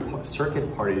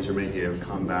circuit parties are making a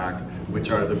comeback, which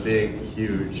are the big,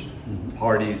 huge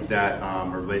parties that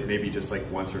are maybe just like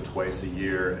once or twice a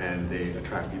year, and they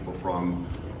attract people from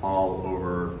all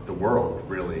over the world,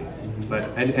 really. But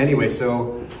anyway,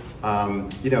 so,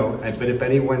 but if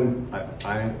anyone,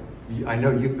 I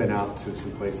know you've been out to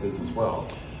some places as well.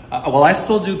 Well, I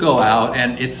still do go out,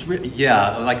 and it's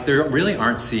like there really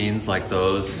aren't scenes like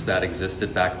those that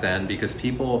existed back then, because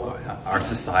our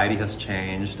society has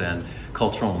changed and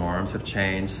cultural norms have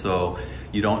changed, so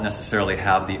you don't necessarily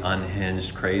have the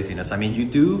unhinged craziness. I mean, you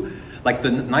do, like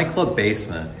the nightclub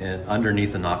basement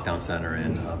underneath the Knockdown Center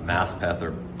in Maspeth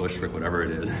or Bushwick, whatever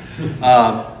it is.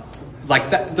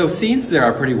 Like those scenes there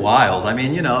are pretty wild. I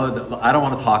mean, I don't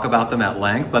want to talk about them at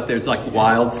length, but there's like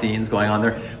wild scenes going on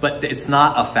there. But it's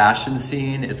not a fashion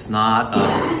scene. It's not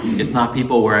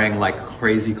people wearing like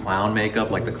crazy clown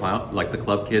makeup like the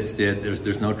club kids did.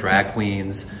 There's no drag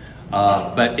queens,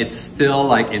 but it's still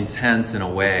like intense in a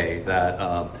way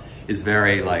that is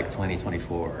very like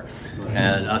 2024.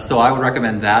 And so I would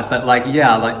recommend that. But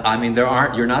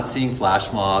you're not seeing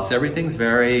flash mobs. Everything's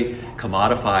very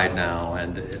commodified now,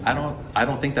 and I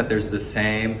don't think that there's the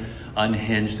same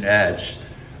unhinged edge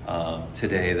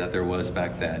today that there was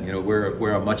back then.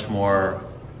 We're a much more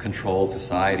controlled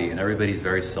society, and everybody's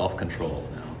very self-controlled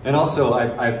now. And also,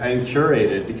 I'm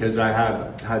curated because I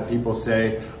have had people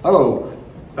say, "Oh,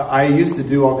 I used to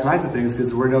do all kinds of things because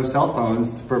there were no cell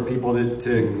phones for people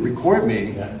to record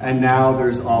me, and now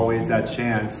there's always that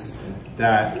chance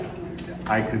that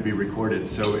I could be recorded."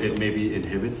 So it maybe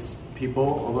inhibits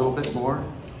people a little bit more.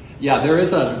 Yeah, there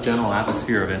is a general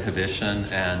atmosphere of inhibition,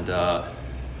 and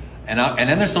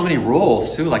then there's so many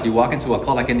rules too. Like you walk into a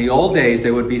club, like in the old days,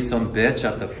 there would be some bitch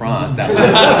at the front that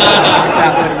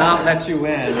would not let you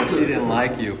in if she didn't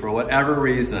like you for whatever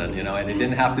reason, and it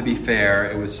didn't have to be fair.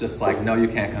 It was just like, no, you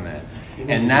can't come in.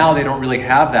 And now they don't really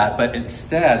have that, but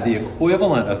instead the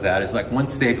equivalent of that is like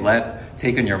once they've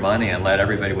taken your money and let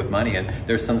everybody with money in,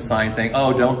 there's some sign saying,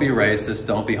 oh, don't be racist,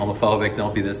 don't be homophobic,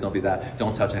 don't be this, don't be that,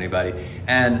 don't touch anybody.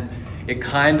 And it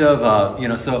kind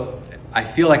of, so I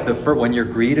feel like when you're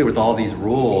greeted with all these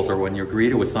rules, or when you're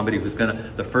greeted with somebody who's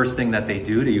the first thing that they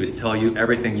do to you is tell you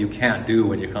everything you can't do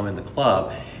when you come in the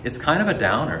club, it's kind of a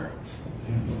downer.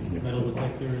 Metal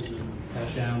detectors and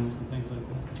pat downs and things like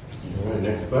that. All right,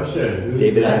 next question.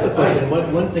 David, I have a question.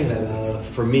 One thing that,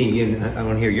 for me, and I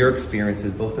want to hear your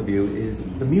experiences, both of you, is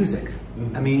the music.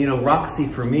 I mean, Roxy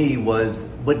for me was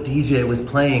what DJ was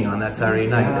playing on that Saturday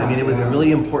night. I mean, it was a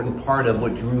really important part of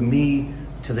what drew me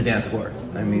to the dance floor.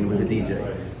 I mean, it was a DJ.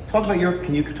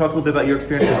 Can you talk a little bit about your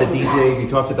experience with the DJs? You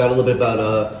talked about a little bit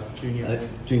about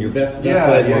Junior Best,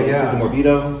 Susan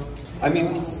Morbido. I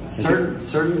mean,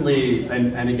 certainly,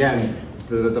 and again,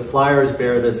 the flyers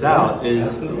bear this out,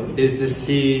 is to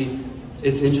see,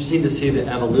 it's interesting to see the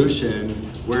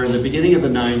evolution, where in the beginning of the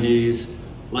 90s,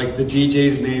 like the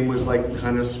DJ's name was like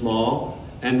kind of small,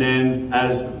 and then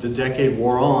as the decade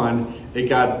wore on, it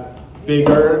got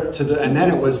bigger and then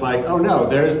it was like, oh no,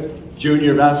 there's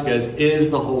Junior Vasquez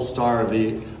is the whole star of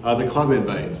the club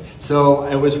invite. So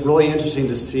it was really interesting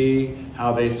to see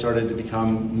how they started to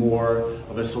become more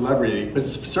of a celebrity. But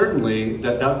certainly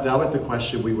that was the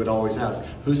question we would always ask: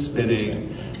 who's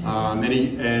spinning?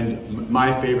 And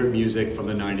my favorite music from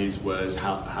the 90s was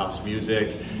house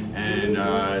music, and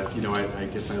I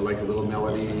guess I like a little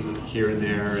melody here and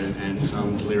there, and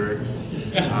some lyrics.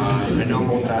 I know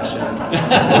I'm old-fashioned,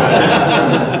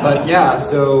 but yeah.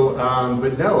 So,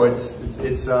 but no, it's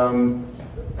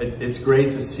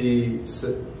great to see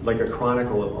like a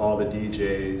chronicle of all the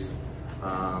DJs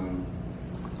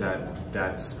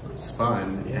that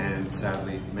spun, and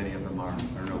sadly many of them are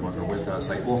no longer with us.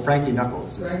 Like, well, Frankie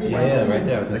Knuckles is right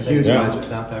there. a huge legend.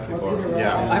 Sound Factory Bar.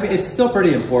 Yeah, I mean, it's still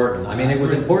pretty important. I mean, it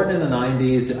was important in the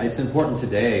 90s. It's important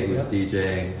today, who's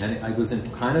DJing. And it was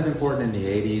kind of important in the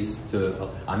 80s.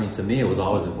 To me, it was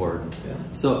always important. Yeah.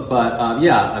 So, but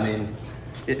yeah, I mean,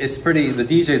 it's pretty, the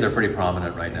DJs are pretty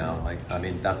prominent right now. Like, I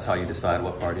mean, that's how you decide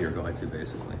what party you're going to,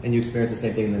 basically. And you experienced the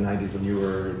same thing in the 90s when you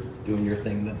were doing your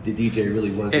thing, that the DJ really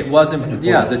was... It wasn't,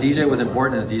 yeah, the DJ was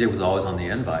important, and the DJ was always on the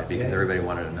invite because everybody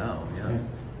wanted to know,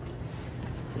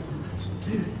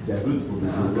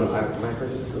 My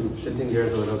question is shifting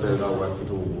gears a little bit about what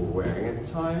people were wearing at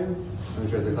the time. I'm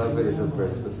sure as a club, it's a very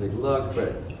specific look,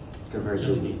 but compared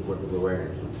to what people were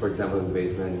wearing, for example, in the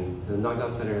basement, the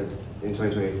Knockout Center in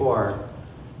 2024,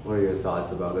 what are your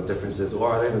thoughts about the differences,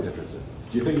 or are there no differences?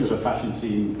 Do you think there's a fashion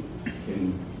scene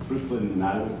in Brooklyn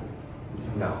now?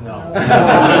 No.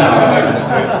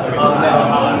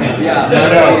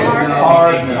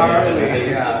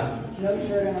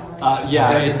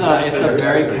 Yeah, it's a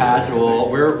very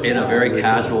casual. We're in a very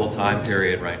casual time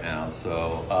period right now.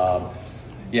 So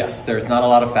yes, there's not a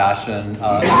lot of fashion.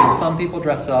 Some people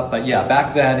dress up, but yeah,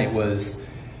 back then it was.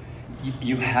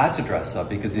 You had to dress up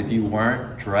because if you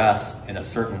weren't dressed in a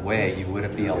certain way, you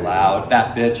wouldn't be allowed.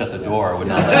 That bitch at the door would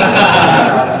not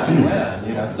let you in.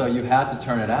 You know, so you had to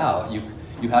turn it out. You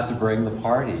had to bring the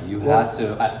party. You had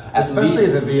to, especially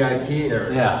the VIP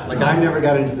area. Yeah. Like, I never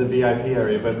got into the VIP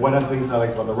area, but one of the things I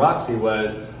liked about the Roxy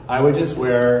was I would just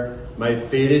wear my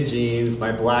faded jeans,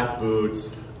 my black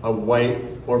boots, a white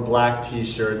or black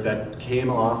T-shirt that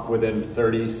came off within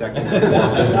 30 seconds of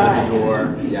walking through the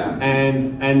door,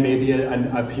 and maybe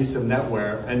a piece of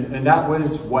netwear, and that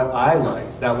was what I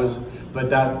liked. That was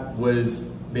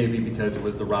maybe because it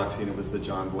was the Roxy and it was the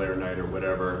John Blair night or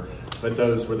whatever. But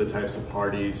those were the types of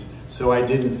parties. So I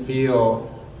didn't feel,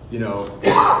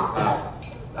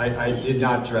 I did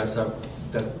not dress up.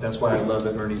 That's why I love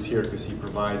that Ernie's here, because he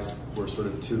provides, we're sort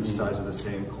of two sides of the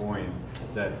same coin,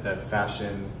 that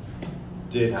fashion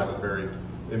did have a very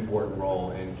important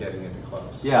role in getting into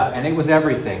clubs. Yeah, and it was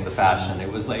everything, the fashion. It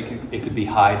was like, it could be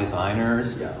high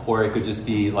designers, or it could just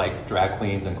be like drag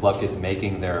queens and club kids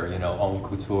making their, own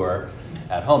couture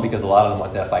at home, because a lot of them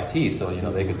went to FIT, so,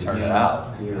 they could turn it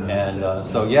out. And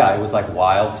so, yeah, it was like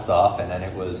wild stuff, and then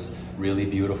it was really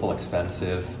beautiful,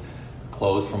 expensive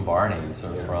clothes from Barney's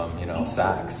or from,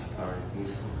 Saks.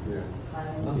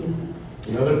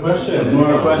 Another question.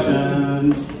 More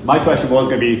questions. My question was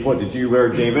going to be, what did you wear,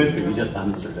 David? But you just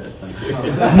answered it. Thank you.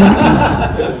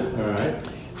 All right.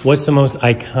 What's the most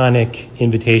iconic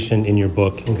invitation in your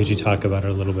book, and could you talk about it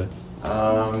a little bit?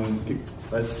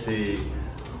 Let's see.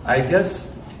 I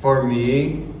guess for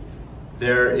me,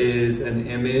 there is an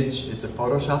image. It's a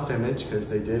photoshopped image, because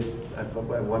they did at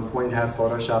one point have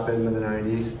Photoshop in the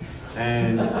 90s.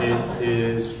 And it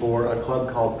is for a club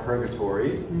called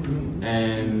Purgatory,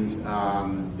 and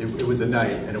it was a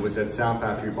night, and it was at Sound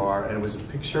Factory Bar, and it was a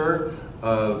picture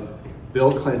of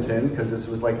Bill Clinton, because this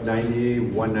was like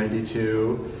 91,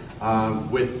 92,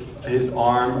 with his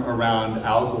arm around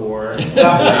Al Gore,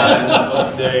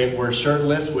 and they were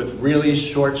shirtless with really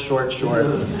short,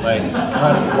 like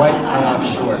white cutoff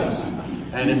shorts.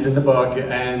 And it's in the book,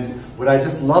 and what I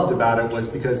just loved about it was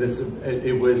because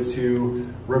it was to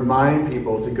remind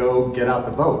people to go get out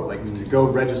the vote, like to go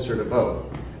register to vote.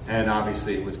 And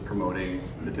obviously it was promoting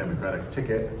the Democratic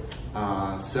ticket.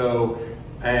 And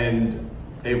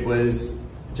it was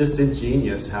just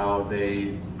ingenious how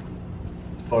they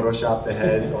photoshopped the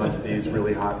heads onto these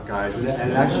really hot guys.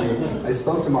 And actually, I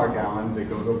spoke to Mark Allen, the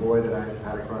go-go boy that I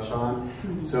had a crush on.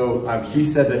 So he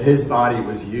said that his body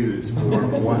was used for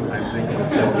one, I think it was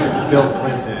Bill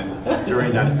Clinton,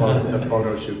 during that the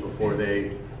photo shoot before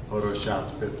they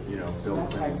photoshopped, Bill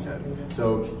Clinton's head.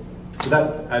 So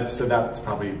that's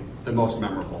probably the most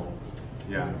memorable.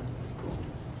 Yeah.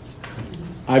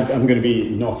 I'm going to be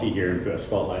naughty here and put a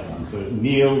spotlight on. So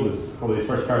Neil was probably the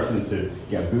first person to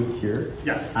get a book here.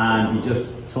 Yes. And he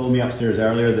just told me upstairs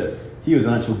earlier that he was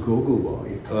an actual go-go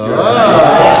boy.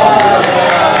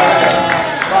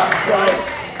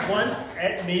 Once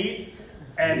at meet,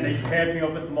 and they paired me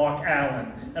up with Mark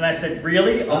Allen. And I said,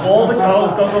 really? Of all the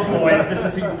go-go boys, this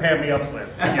is who you pair me up with.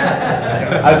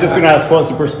 Yes. I was just going to ask, what's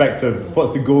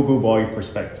the go-go boy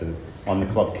perspective on the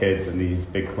club kids and these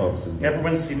big clubs?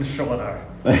 Everyone seems shorter.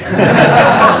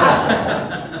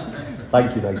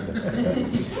 Thank you.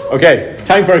 Okay,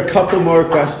 time for a couple more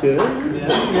questions.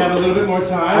 Yeah, we have a little bit more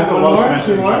time. I've got One lots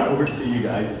of more, questions. Over to you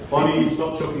guys. Bonnie,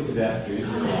 stop choking to death, please.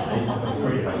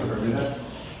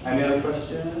 Any other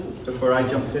questions before I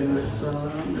jump in with some?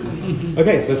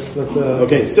 Okay, let's.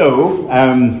 Okay, so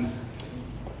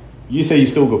You say you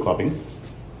still go clubbing.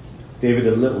 David,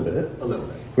 a little bit. A little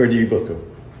bit. Where do you both go?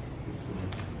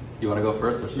 You want to go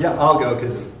first? Or should Yeah, I'll go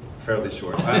because it's fairly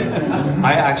short.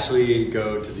 I actually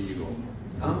go to the Eagle.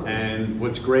 And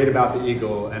what's great about the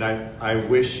Eagle, and I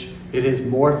wish it has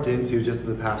morphed into, just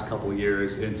the past couple of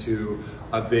years, into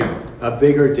a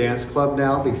bigger dance club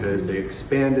now, because they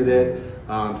expanded it.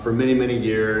 For many, many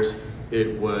years,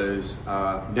 it was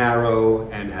narrow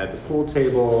and had the pool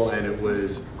table, and it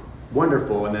was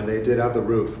wonderful. And then they did have the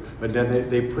roof, but then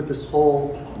they put this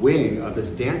whole wing of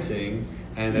this dancing,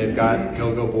 and they've got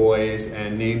go-go boys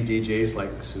and named DJs like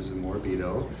Susan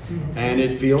Morbido. And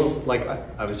it feels like,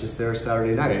 I was just there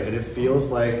Saturday night, and it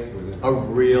feels like a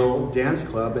real dance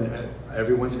club, and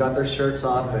everyone's got their shirts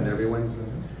off, and everyone's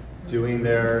doing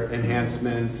their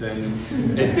enhancements, and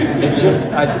it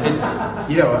just,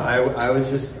 you know, I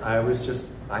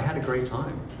had a great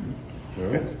time. All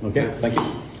right. Okay, thank you.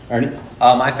 Ernie?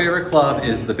 My favorite club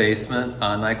is the Basement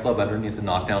nightclub underneath the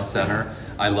Knockdown Center.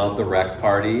 I love the Wreck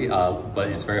Party, but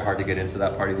it's very hard to get into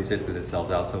that party these days because it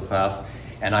sells out so fast.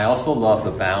 And I also love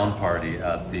the Bound Party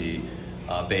at the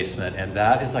Basement, and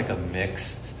that is like a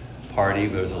mixed party.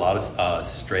 There's a lot of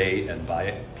straight and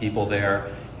bi people there,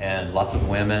 and lots of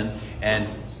women. And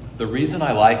the reason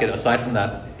I like it, aside from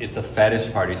that, it's a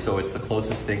fetish party, so it's the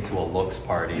closest thing to a looks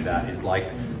party that is like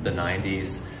the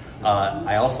 90s.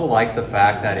 I also like the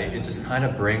fact that it just kind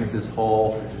of brings this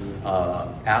whole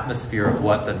atmosphere of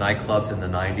what the nightclubs in the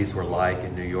 90s were like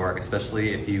in New York,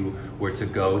 especially if you were to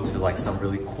go to like some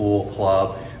really cool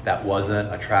club that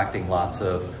wasn't attracting lots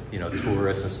of, you know,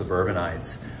 tourists or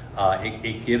suburbanites.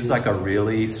 It gives like a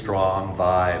really strong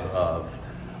vibe of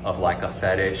like a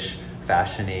fetish,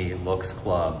 fashion-y looks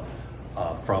club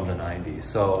from the 90s.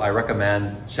 So I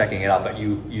recommend checking it out, but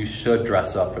you should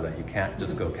dress up for that. You can't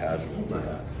just go casual to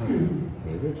that.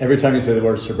 Every time you say the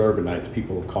word suburbanite,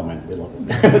 people comment. They love it.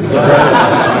 Describe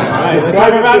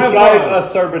a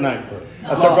suburbanite for us.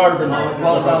 A suburbanite.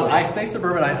 Well, I say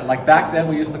suburbanite. Like back then,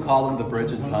 we used to call them the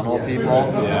bridge and tunnel people.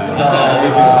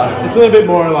 Yeah. So, it's a little bit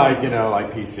more like, you know,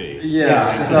 like PC.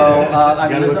 Yeah. So I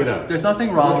mean, look it up. there's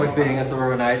nothing wrong with being a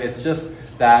suburbanite. It's just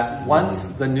that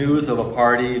once the news of a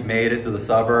party made it to the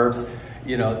suburbs,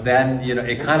 you know, then, you know,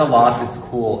 it kind of lost its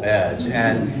cool edge.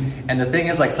 And the thing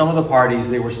is, like, some of the parties,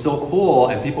 they were still cool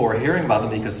and people were hearing about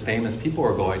them because famous people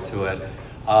were going to it.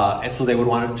 And so they would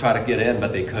want to try to get in,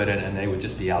 but they couldn't, and they would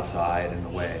just be outside in the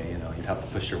way, you know, you'd have to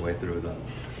push your way through them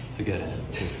to get in.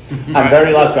 And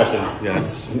very last question.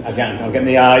 Yes. Again, I'm getting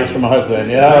the eyes from my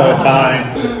husband. Yeah,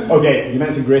 time. Okay, you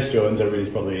mentioned Grace Jones.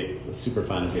 Everybody's probably a super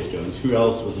fan of Grace Jones. Who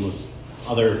else was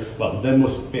the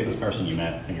most famous person you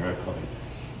met when you were out clubbing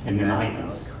in the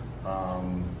 90s?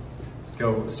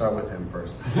 Go start with him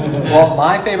first. Well,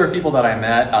 my favorite people that I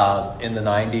met in the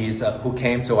 90s who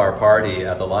came to our party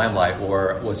at the Limelight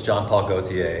was Jean-Paul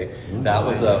Gaultier. That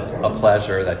was a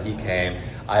pleasure that he came.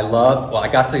 I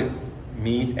got to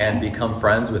meet and become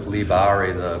friends with Lee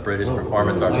Bowery, the British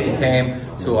performance artist. He came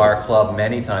to our club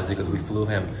many times because we flew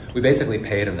him. We basically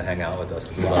paid him to hang out with us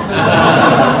because we loved him.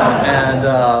 And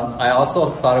I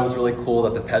also thought it was really cool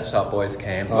that the Pet Shop Boys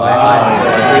came. So I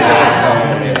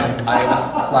was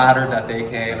flattered that they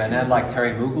came. And then like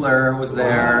Terry Mugler was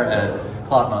there, and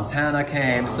Claude Montana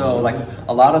came. So like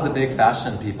a lot of the big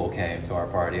fashion people came to our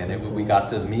party, and we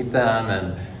got to meet them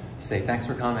and say thanks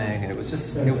for coming. And it was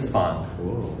fun.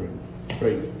 Cool.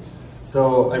 Great.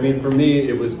 So, I mean, for me,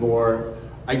 it was more,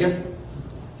 I guess, there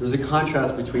was a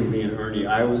contrast between me and Ernie.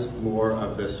 I was more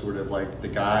of this sort of like the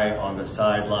guy on the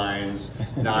sidelines,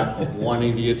 not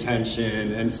wanting the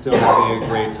attention and still having a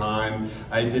great time.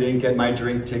 I didn't get my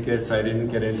drink tickets. I didn't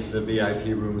get into the VIP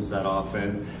rooms that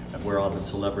often where all the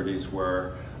celebrities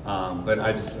were. But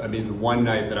I mean, the one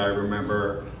night that I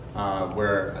remember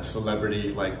where a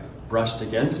celebrity like brushed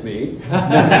against me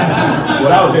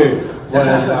was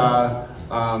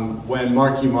when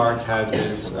Marky Mark had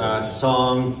his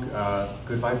song,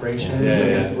 Good Vibrations, I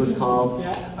guess it was called,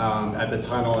 at the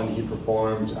Tunnel, and he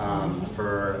performed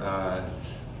for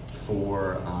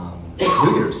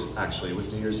New Year's, actually. It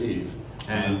was New Year's Eve.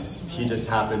 And he just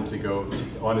happened to go,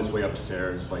 on his way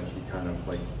upstairs, like he kind of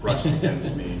like brushed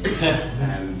against me.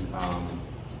 And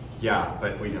yeah,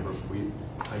 but I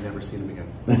never seen him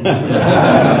again.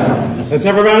 Let's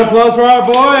have a round of applause for our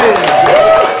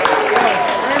boys!